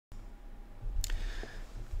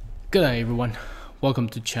Good day everyone, welcome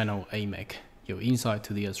to channel AMEC, your insight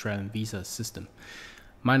to the Australian visa system.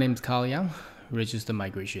 My name is Carl Young, registered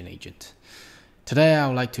migration agent. Today I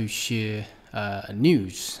would like to share a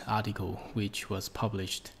news article which was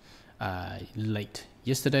published late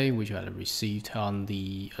yesterday, which I received on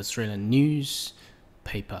the Australian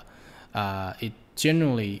newspaper. It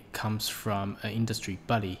generally comes from an industry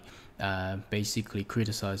body, basically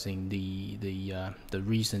criticizing the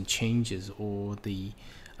recent changes or the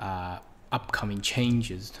upcoming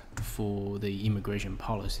changes for the immigration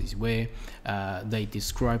policies, where they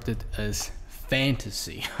described it as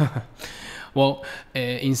fantasy. Well,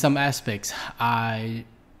 in some aspects, I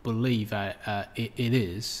believe that it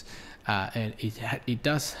is, and it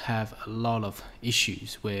does have a lot of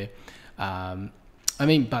issues where,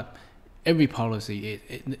 but every policy,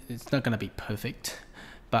 it's not going to be perfect.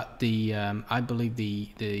 But I believe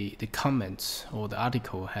the comments or the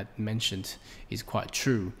article had mentioned is quite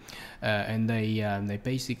true, and they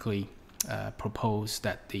basically propose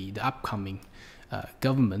that the upcoming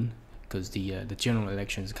government, because the general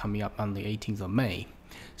election is coming up on the 18th of May,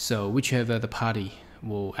 so whichever the party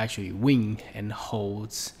will actually win and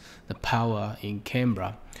holds the power in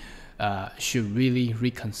Canberra should really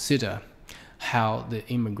reconsider how the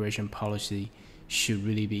immigration policy should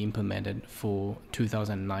really be implemented for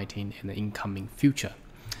 2019 and the incoming future.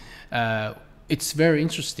 It's very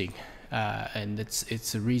interesting, and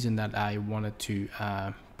it's a reason that I wanted to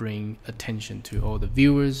bring attention to all the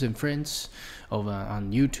viewers and friends over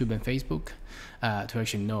on YouTube and Facebook to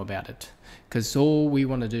actually know about it, because all we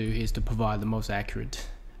want to do is to provide the most accurate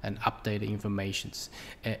and updated informations,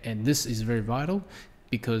 and this is very vital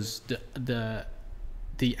because the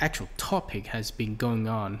actual topic has been going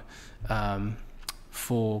on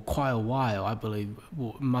for quite a while. I believe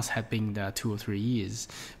must have been 2 or 3 years,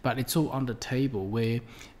 but it's all on the table where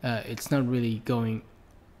it's not really going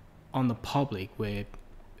on the public, where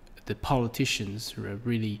the politicians are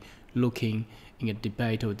really looking in a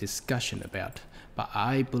debate or discussion about. But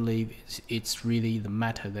I believe it's really the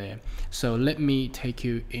matter there. So let me take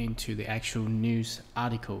you into the actual news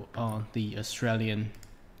article on the Australian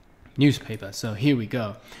newspaper. So here we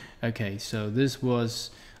go. Okay, so this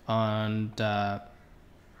was on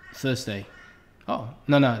Thursday. Oh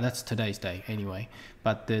no, that's today's day anyway.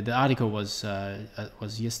 But the article was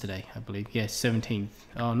yesterday, I believe. Yes, 17th.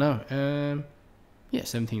 Oh no, yeah,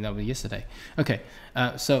 17th. That was yesterday. Okay,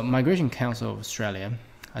 so Migration Council of Australia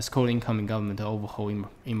has called incoming government to overhaul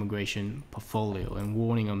immigration portfolio and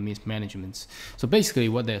warning on mismanagements. So basically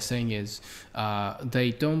what they're saying is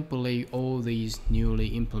they don't believe all these newly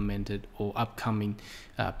implemented or upcoming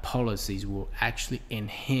policies will actually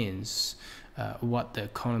enhance what the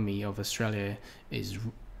economy of Australia is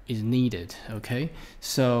needed. Okay,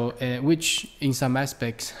 so which in some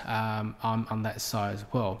aspects on that side as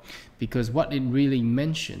well, because what it really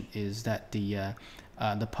mentioned is that the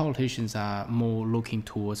politicians are more looking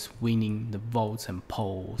towards winning the votes and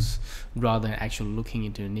polls rather than actually looking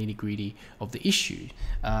into the nitty-gritty of the issue.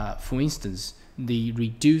 For instance, the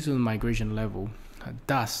reduce of the migration level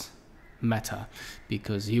does matter,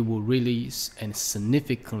 because it will really and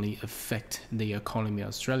significantly affect the economy of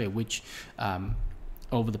Australia, which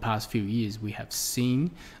over the past few years we have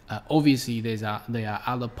seen. Obviously there are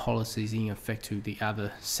other policies in effect to the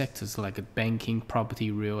other sectors like banking,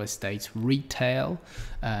 property, real estate, retail,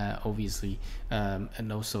 obviously,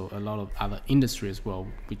 and also a lot of other industry as well,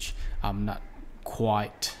 which I'm not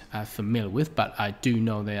quite familiar with, but I do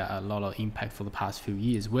know there are a lot of impact for the past few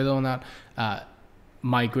years. Whether or not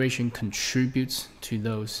migration contributes to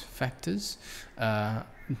those factors,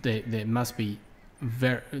 there must be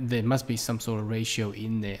some sort of ratio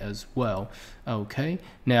in there as well. Okay,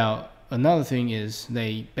 now another thing is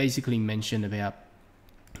they basically mentioned about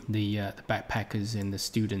the backpackers and the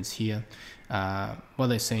students here. What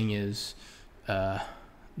they're saying is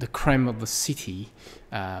the crime of the city,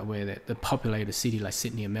 where the populated city like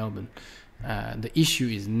Sydney and Melbourne, the issue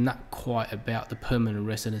is not quite about the permanent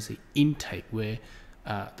residency intake, where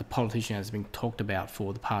the politician has been talked about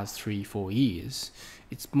for the past 3-4 years.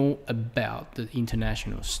 It's more about the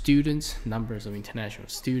international students, numbers of international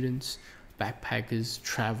students, backpackers,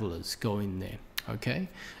 travelers going there. Okay,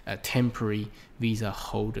 temporary visa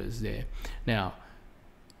holders there. Now,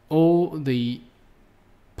 all the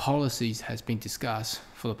policies has been discussed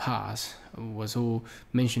for the past was all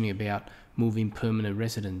mentioning about moving permanent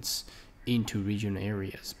residents into regional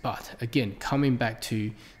areas. But again, coming back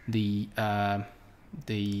to the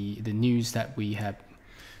news that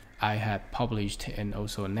I have published and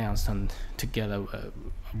also announced on together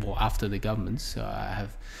after the government. So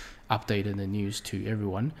updated the news to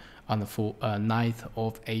everyone on the 9th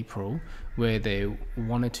of April, where they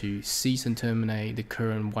wanted to cease and terminate the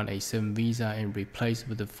current 187 visa and replace it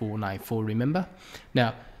with the 494. Remember?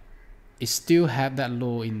 Now, it still have that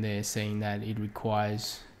law in there saying that it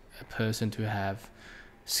requires a person to have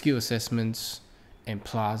skill assessments and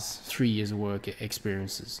plus 3 years work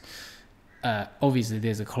experiences. Obviously,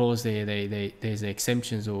 there's a clause there. There's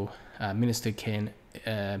exemptions, or minister can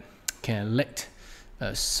elect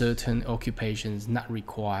certain occupations not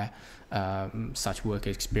require such work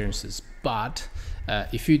experiences. But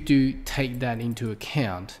if you do take that into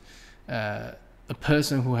account, a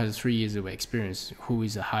person who has 3 years of experience, who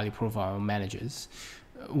is a highly profile managers,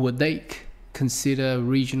 would they consider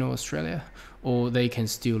regional Australia, or they can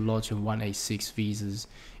still lodge a 186 visas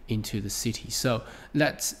into the city? So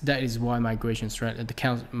that is why Migration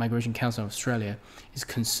Council of Australia is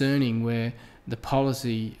concerning, where the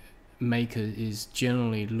policy maker is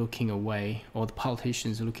generally looking away, or the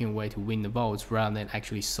politicians are looking away to win the votes rather than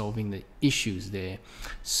actually solving the issues there.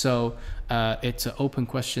 So it's an open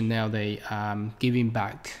question now. They giving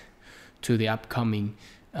back to the upcoming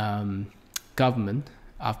government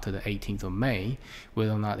after the 18th of May,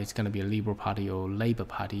 whether or not it's going to be a Liberal Party or Labour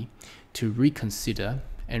Party, to reconsider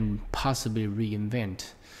and possibly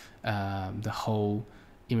reinvent the whole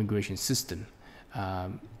immigration system.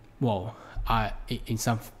 In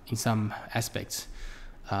some aspects,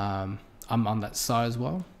 I'm on that side as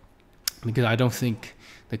well, because I don't think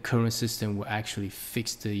the current system will actually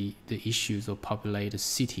fix the issues of populated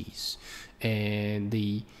cities and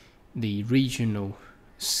the regional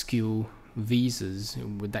skill visas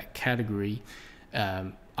with that category.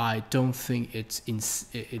 I don't think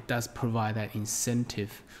it does provide that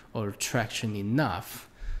incentive or attraction enough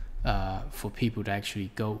for people to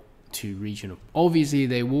actually go to regional. Obviously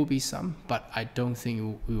there will be some, but I don't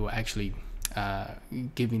think we will actually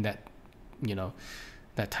giving that,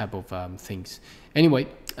 that type of things. Anyway,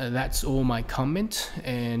 that's all my comment,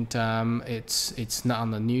 and it's not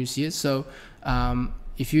on the news yet. So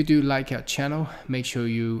if you do like our channel, make sure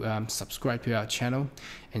you subscribe to our channel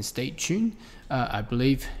and stay tuned. I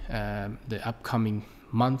believe the upcoming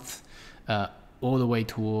month, all the way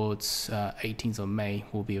towards 18th of May,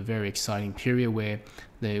 will be a very exciting period where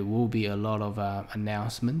there will be a lot of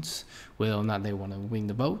announcements whether or not they want to win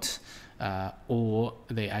the vote, or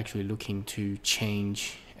they're actually looking to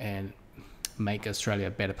change and make Australia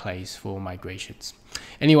a better place for migrations.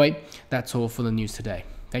 Anyway, that's all for the news today.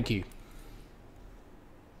 Thank you.